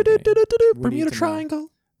 Facts matter. to me. We need Bermuda to know.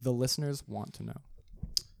 Triangle. The listeners want to know.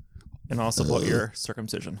 And also about your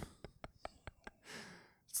circumcision.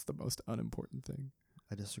 It's the most unimportant thing.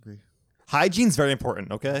 I disagree. Hygiene's very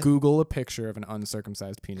important, okay? Google a picture of an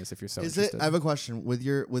uncircumcised penis if you're so Is interested. it? I have a question with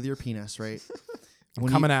your penis, right? I'm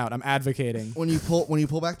when coming out. I'm advocating. When you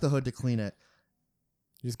pull back the hood to clean it,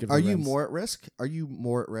 You just give it are a you rinse. more at risk? Are you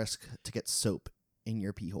more at risk to get soap in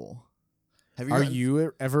your pee hole? Have you? Are gotten-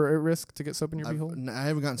 you ever at risk to get soap in your I've- pee hole? I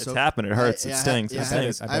haven't gotten It's soap. happened. It hurts. Yeah, it stings. yeah, it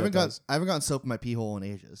stings. I bet I haven't it got. does. I haven't gotten soap in my pee hole in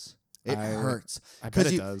ages. It I- hurts I bet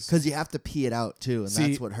it you does. because you have to pee it out too, and See,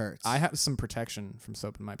 that's what hurts. I have some protection from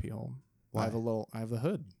soap in my pee hole. Why? I have the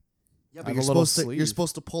hood. yeah, I but have you're a little supposed to. You're sleeve.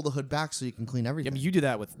 supposed to pull the hood back so you can clean Yeah, everything. but you do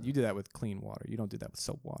that with clean water. You don't do that with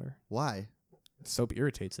soap water. Why? Soap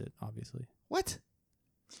irritates it, obviously. What?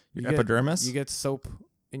 Your You get- epidermis? You get soap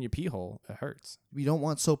in your pee hole. It hurts. You don't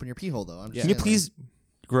want soap in your pee hole though. I'm just Yeah. Can you saying, please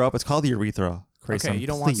grow up? It's called the urethra. Grayson, Okay, you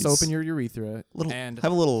don't want please. soap in your urethra. little, and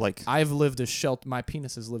have a little like My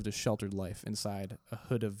penis has lived a sheltered life inside a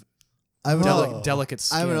hood of I have another, delicate I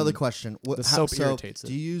skin. have another question. The soap irritates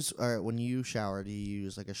Do you use when you shower? Do you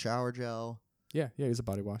use like a shower gel, Yeah, use a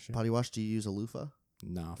body wash. Yeah. body wash? Do you use a loofah?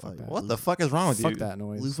 No, fuck Oh, that. What the fuck is wrong with Fuck you? that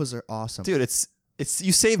noise. Loofahs are awesome, Dude, it's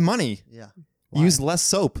you save money. Yeah, Why? Use less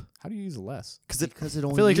soap. How do you use less? Because it because it I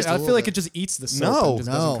only. feel like used a I little feel like bit. it just eats the soap No. and just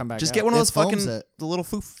No. doesn't come back just out. get one of It those fucking foams it. the little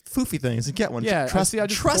foofy things and get one. Yeah, trust. I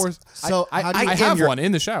just trust. pour- So I how do you- I am have your- one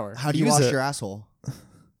in the shower. How do you use wash it. your asshole?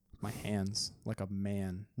 My hands like a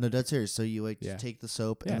man. No, that's serious. So you like Yeah. just take the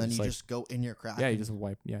soap Yeah, and then just you like- just go in your crack. Yeah, you and- just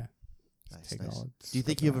wipe. Yeah. Nice, Take nice. all Do you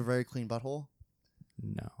think soap you have a out. very clean butthole?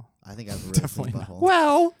 No. I think I have a really Definitely clean not. butthole.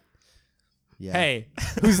 Well, Yeah. hey,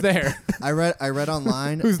 who's there? I read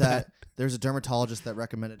online Who's that there's a dermatologist that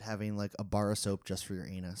recommended having like a bar of soap just for your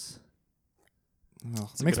anus. Oh,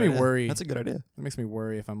 That's it a makes good me idea. worry. That's a good idea. It makes me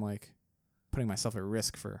worry if I'm like putting myself at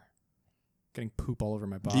risk for getting poop all over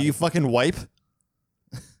my body. Do you fucking wipe?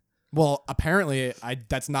 Well, apparently,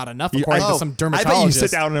 that's not enough You- according oh, to some I dermatologist. bet you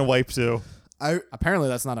sit down and wipe too. Apparently,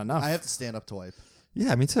 that's not enough. I have to stand up to wipe.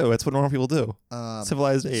 Yeah, me too. That's what normal people do.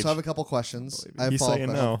 Civilized age. So I have a couple questions. I have He's follow-up saying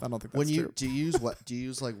questions. no. I don't think that's When you true. do you use what? Do you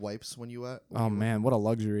use like wipes when you wet? Oh man, what a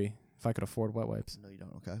luxury! If I could afford wet wipes, No, you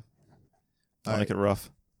don't. Okay. I like it rough.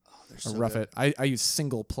 They're I so rough good. it. I use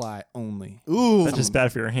single ply only. Ooh. That's just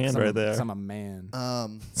bad for your hand right there. 'Cause I'm a man.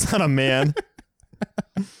 It's not a man.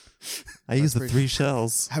 I use the pretty- 3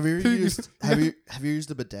 shells. Have you ever used have you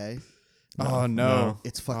used a bidet? Oh no! no.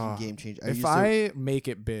 It's fucking Oh. game changer. If I make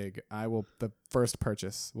it big, I will. The first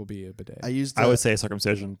purchase will be a bidet. I used I would say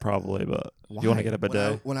circumcision probably, but you want to get a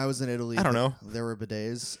bidet. when I was in Italy. I don't know. There were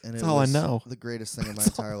bidets, and That's it all I was know. the greatest thing in my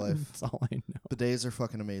entire life. That's all I know. Bidets are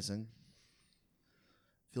fucking amazing.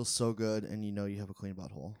 Feels so good, and you know you have a clean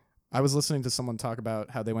butthole. I was listening to someone talk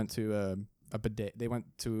about how they went to a bidet. They went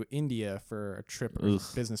to India for a trip, or Ugh.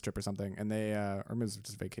 business trip or something, and they or maybe it was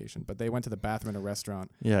just vacation. But they went to the bathroom in a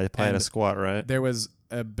restaurant. Yeah, you probably had a And squat, right? There was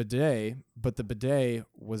a bidet, but the bidet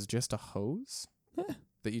was just a hose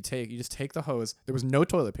that you take. You just take the hose. There was no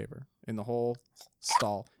toilet paper in the whole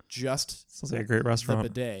stall. Just Sounds like a great the restaurant.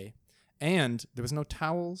 bidet, and there was no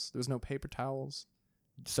towels. There was no paper towels.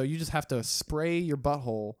 So you just have to spray your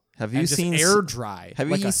butthole. Have you and just seen air dry? Have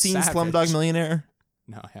like you a seen savage. Slumdog Millionaire?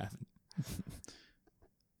 No, I haven't.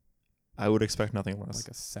 I would expect nothing less. Like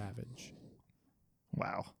a savage.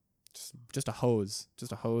 Wow. Just a hose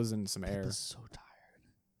and some air. Pippa's so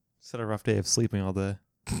tired. She's had a rough day of sleeping all day.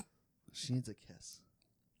 She needs a kiss.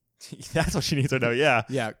 That's what she needs to know. Yeah.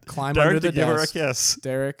 Yeah, climb under Derek the to give her a desk. kiss.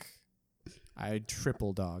 Derek, I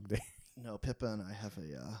triple dogged. No, Pippa and I have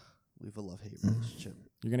we have a love-hate Mm. relationship.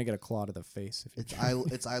 You're gonna get a claw to the face if you.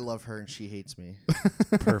 It's I love her and she hates me.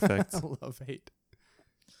 Perfect. Love hate.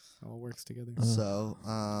 It all works together. So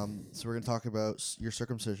we're gonna talk about your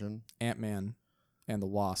circumcision. Ant-Man and the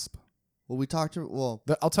Wasp. Well, we talked. Well,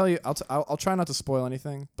 I'll tell you. I'll try not to spoil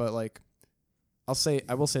anything, but like, I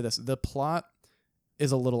will say this: the plot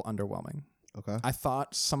is a little underwhelming. okay. I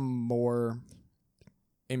thought some more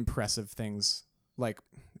impressive things, like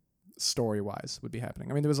story-wise, would be happening.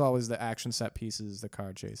 I mean, there was always the action set pieces, the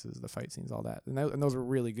car chases, the fight scenes, all that, and those were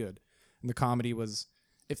really good. And the comedy was,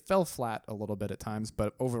 it fell flat a little bit at times,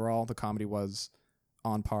 but overall, the comedy was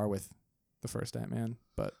on par with the first Ant-Man.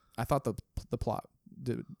 But I thought the plot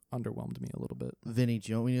underwhelmed me a little bit. Vinny, do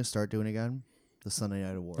you know what we need to start doing again? The Sunday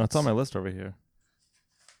Night Awards. Oh, it's on my list over here.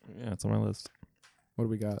 Yeah, it's on my list. What do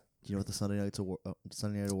we got? Do you know what the Sunday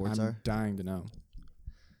Night Awards I'm are? dying to know.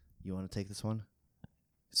 You want to take this one?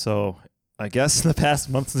 So, I guess in the past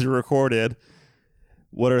month since we recorded,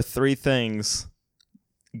 what are 3 things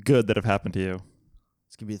good that have happened to you?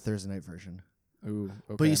 It's gonna be a Thursday night version. Ooh,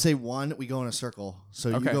 okay. But you say one, we go in a circle. So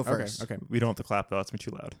you okay, go first. Okay. We don't have to clap though. That's me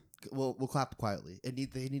too loud. We'll clap quietly. They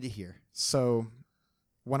need to hear. So,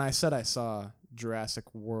 when I said I saw Jurassic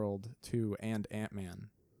World 2 and Ant-Man,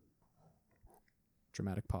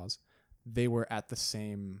 dramatic pause, they were at the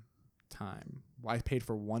same time. I paid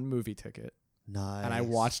for one movie ticket, Nice. and I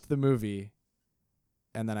watched the movie,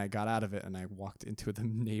 and then I got out of it, and I walked into the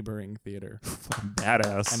neighboring theater Fucking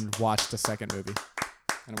badass. and watched the second movie.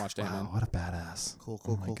 And I watched Ant-Man. Wow, what a badass. Cool.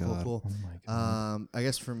 Oh my God. Cool. Oh my God. I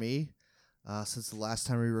guess for me, since the last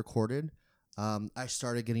time we recorded, I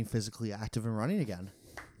started getting physically active and running again.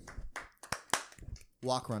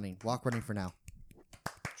 Walk running for now.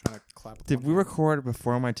 Trying to clap. with Did one we hand. record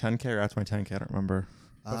before my 10K or after my 10K? I don't remember.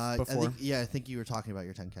 Before? I think you were talking about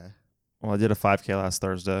your 10K. Well, I did a 5K last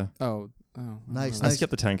Thursday. Oh. Nice, I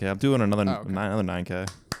skipped the 10K. I'm doing another Oh, okay. another 9K.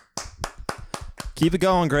 Keep it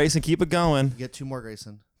going, Grayson. Keep it going. You get 2 more,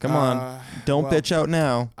 Grayson. Come on. Don't well, bitch out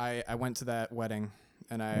now. I went to that wedding,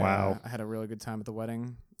 and I Wow. I had a really good time at the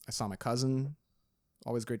wedding. I saw my cousin.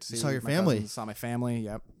 Always great to see. You saw your my family. cousins, saw my family.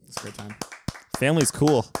 Yep, it's a great time. Family's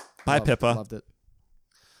cool. Bye, Pippa. Loved it.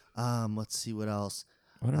 Let's see what else.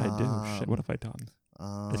 What did I do? Shit, what have I done?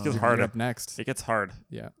 It gets You're harder. up next. It gets hard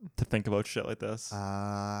Yeah. to think about shit like this.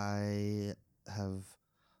 I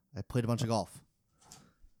played a bunch of golf.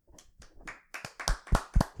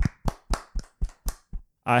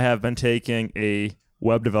 I have been taking a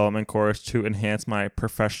web development course to enhance my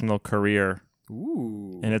professional career,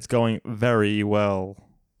 Ooh. and it's going very well.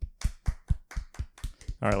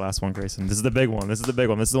 All right, last one, Grayson. This is the big one. This is the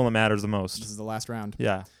one that matters the This most. is the last round.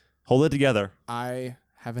 Yeah. Hold it together. I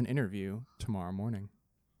have an interview tomorrow morning.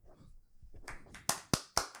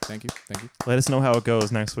 Thank you. Let us know how it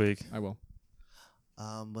goes next week. I will.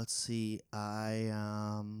 Let's see.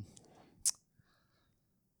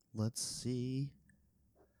 Let's see.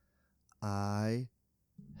 I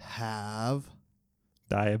have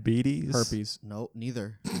Diabetes. Herpes. nope.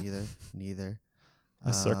 Neither.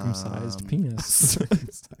 A circumcised Um, penis.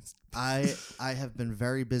 I have been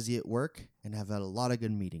very busy at work and have had a lot of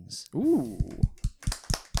good meetings. Ooh.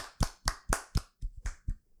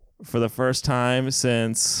 For the first time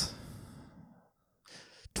since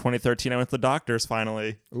 2013, I went to the doctor's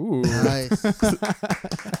finally. Ooh. Nice.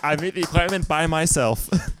 I made the appointment by myself.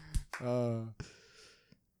 So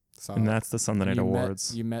And that's the Sunday Night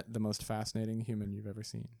Awards. You met the most fascinating human you've ever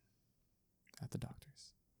seen at the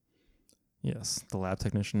doctor's. Yes, the lab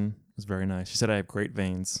technician was very nice. She said I have great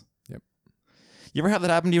veins. Yep. You ever have that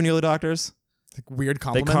happen to you when you go to the doctors? Like weird They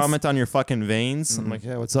compliments. comment on your fucking veins. I'm Mhm. like,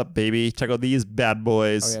 yeah, what's up, baby? Check out these bad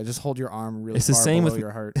boys. Oh yeah, just hold your arm really It's the far same below with-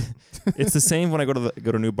 your heart. It's the same when I go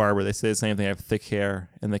to a new barber. They say the same thing. I have thick hair,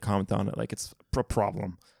 and they comment on it like it's a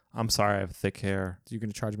problem. I'm sorry, I have thick hair. You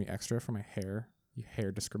gonna charge me extra for my hair? You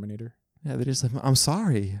hair discriminator. Yeah, they just like, I'm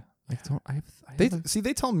sorry. Like, don't I have?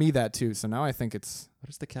 They tell me that too. So now I think it's. What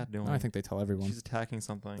is the cat doing? Now I think they tell everyone. she's attacking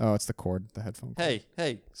something. Oh, it's the cord, the headphone. Cord.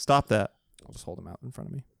 Hey, stop that. I'll just hold them out in front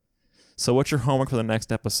of me. So, what's your homework for the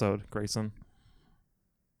next episode, Grayson?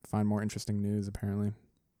 Find more interesting news. Apparently,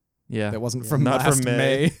 Yeah, that wasn't Yeah. from Not from last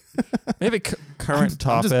May. May. maybe current I'm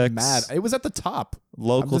topics. just mad. It was at the top.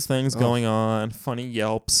 Local just- things ugh. going on, funny What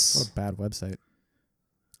yelps. a bad website.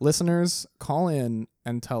 Listeners, call in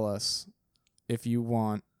and tell us if you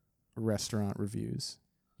want restaurant reviews.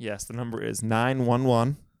 Yes, the number is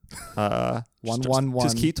 911. 111.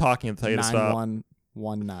 Just keep talking and tell you to stop.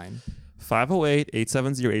 9119.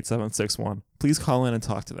 508-870-8761. Please call in and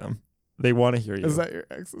talk to them. They want to hear you. Is that your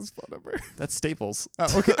ex's phone number? That's Staples.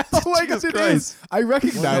 Oh, okay. Oh my Jesus God, it Christ. is. I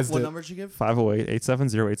recognized what it. number did you give?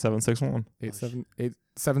 508-870-8761.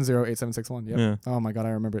 870-8761. Yep. Yeah. Oh Oh my God, I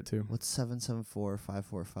remember it too. What's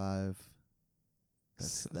 774-545?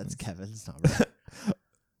 That's Kevin's number.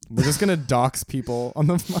 We're just gonna dox people on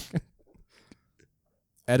the fucking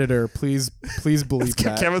editor. Please believe Get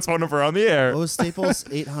that. Kevin's phone number on the air. What was Staples?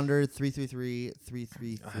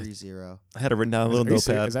 800-333-3330. I had it written down on a Are little you serious?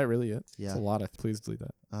 notepad. Is that really it? Yeah. It's a lot of. Please delete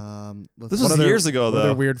that. Let's- This What was other- years ago, What other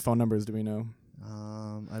though. weird phone numbers do we know?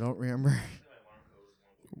 I don't remember.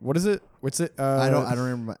 What is it? What's it? I don't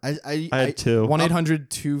remember. I had two.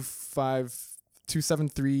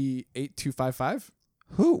 1-800-273-8255.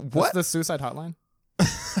 Who? What's What? the suicide hotline?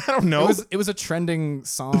 I don't know. It was a trending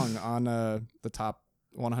song on the top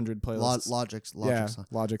 100 playlists. Logic's yeah, song.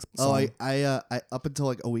 Logic's Oh, song. I up until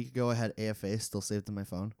like a week ago, I had AFA still saved in my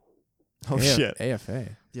phone. oh, shit.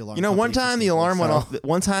 AFA. The alarm. You know, one company time the Staples. alarm went So- off.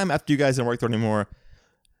 One time after you guys didn't work there anymore,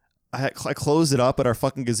 I closed it up, but our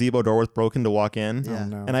fucking gazebo door was broken to walk in. Yeah. Oh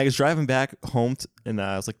no. And I was driving back home, and it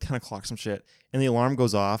was like 10 o'clock, some shit. And the alarm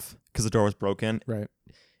goes off because the door was broken. right.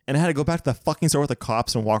 And I had to go back to the fucking store with the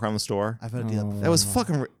cops and walk around the store. I've had to do that Oh. before. That was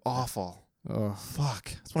fucking awful. Ugh.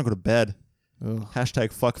 Fuck. I just want to go to bed. Ugh.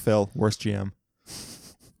 Hashtag fuck Phil, worst GM.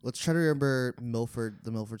 Let's try to remember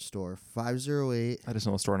the Milford store. 508 I just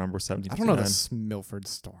know the store number was I don't 1759. know the Milford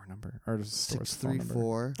store number or the store's phone number.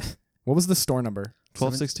 634. What was the store number?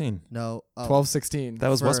 1216. No. 1216. That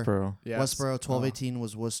was For- Westboro. Yes. Westboro. 1218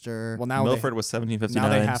 was Worcester. Well, now Milford they, was now 1759.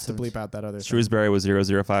 they have to bleep out that other thing. Shrewsbury was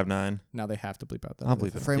 0059. Now they have to bleep out that. I'll other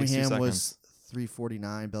bleep thing. it. Framingham Takes 2 was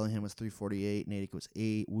 349. Bellingham was 348. Natick was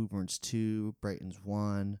 8. Woodburn's 2. Brighton's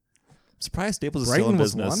 1. Surprised Staples is Brighton still in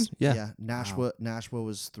was business. 1? Yeah. Nashua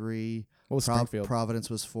was 3. What was Springfield? Providence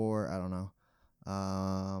was 4. I don't know.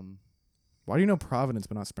 Why do you know Providence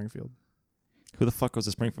but not Springfield? Who the fuck goes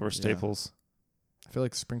to Springfield or Yeah. Staples? I feel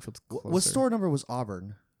like Springfield's closer. What store number was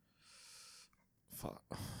Auburn? Fuck.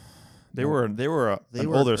 They were an older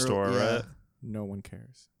early- store, yeah. right? No one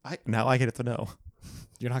cares. Now I get to know.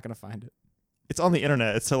 You're not gonna find it. It's on the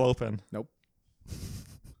internet. It's still open. Nope.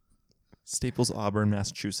 Staples, Auburn,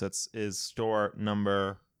 Massachusetts is store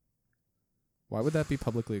number Why would that be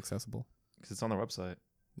publicly accessible? Because it's on their website.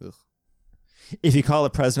 Ugh. If you call the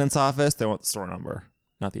president's office, they want the store number,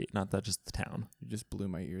 not just the town. You just blew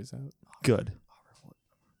my ears out. Good.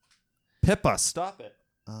 Pippa, stop it.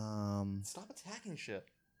 Um, Stop attacking shit.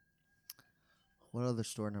 what other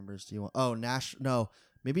store numbers do you want? Oh, No,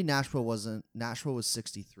 maybe Nashville wasn't. Nashville was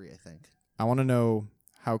 63, I think. I want to know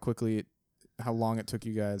how long it took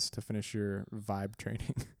you guys to finish your vibe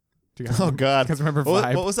training. Do you guys Oh remember, God. you guys remember What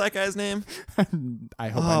Vibe? was that guy's name? I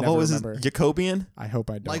hope I never what was remember. his Jacobian? I hope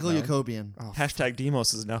I don't. Michael know. Jacobian. Oh, Hashtag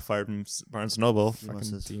Demos is now fired from Barnes & Noble. fucking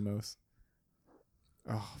Demos. Demos.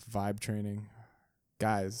 Oh, vibe training,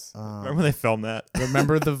 guys. Remember when they filmed that?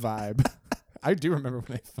 Remember the vibe. I do remember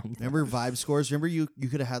when they filmed. Remember vibe scores? Remember you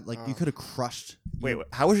could have had you could have crushed. Wait,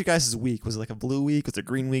 how was your guys' week? Was it like a blue week? Was it a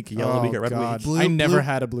green week? A yellow week? A red God. week? Blue- I never blue-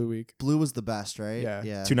 had a blue week. Blue was the best, right? Yeah.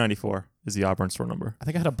 Yeah. 294 is the Auburn store number. I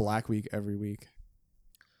think I had a black week every week.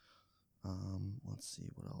 Let's see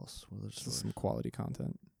what else. What other This is stores? some quality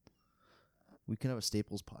content. We can have a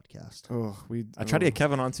Staples podcast. Oh, I tried to get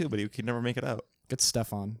Kevin on too, but he could never make it out. Get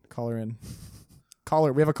Steph on. Call her in.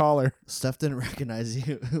 Caller. We have a caller. Steph didn't recognize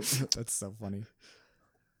you. That's so funny.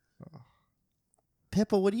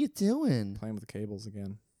 Pippa, what are you doing? Playing with the cables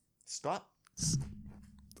again. Stop.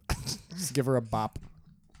 Just give her a bop.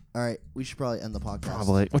 All right, we should probably end the podcast.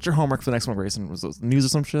 Probably. What's your homework for the next one, Grayson? Was it news or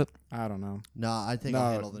some shit? I don't know. No, I think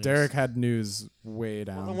I'll handle No, the news. Derek had news way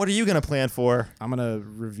Well, down. then what are you going to plan for? I'm gonna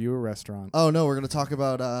review a restaurant. Oh no, we're gonna talk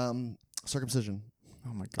about circumcision.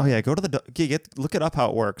 Oh my god. Oh, yeah. Go to the... look it up how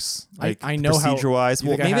it works. Like, I know how- procedure-wise. you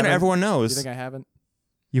Well, think I maybe not haven't? everyone Do knows. you think I haven't?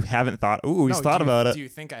 You haven't thought... Ooh, he's No, thought about it. Do you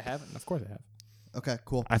think I haven't? Of course I have. Okay,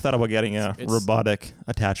 cool. I thought about getting a It's- robotic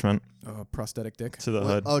attachment Oh, prosthetic dick. to the What-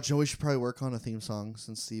 hood. Oh, Joe, we should probably work on a theme song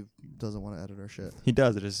since Steve doesn't want to edit our shit. He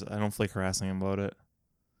does. It just I don't feel like harassing him about it.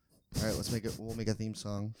 All right, we'll make a theme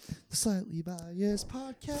song. The Slightly Biased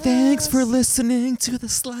Podcast. Thanks for listening to the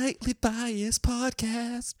Slightly Biased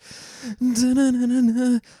Podcast.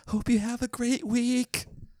 Da-na-na-na-na. Hope you have a great week.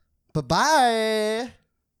 Bye-bye.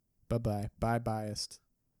 Bye-bye. Bye biased.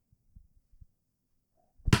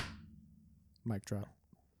 Mic drop.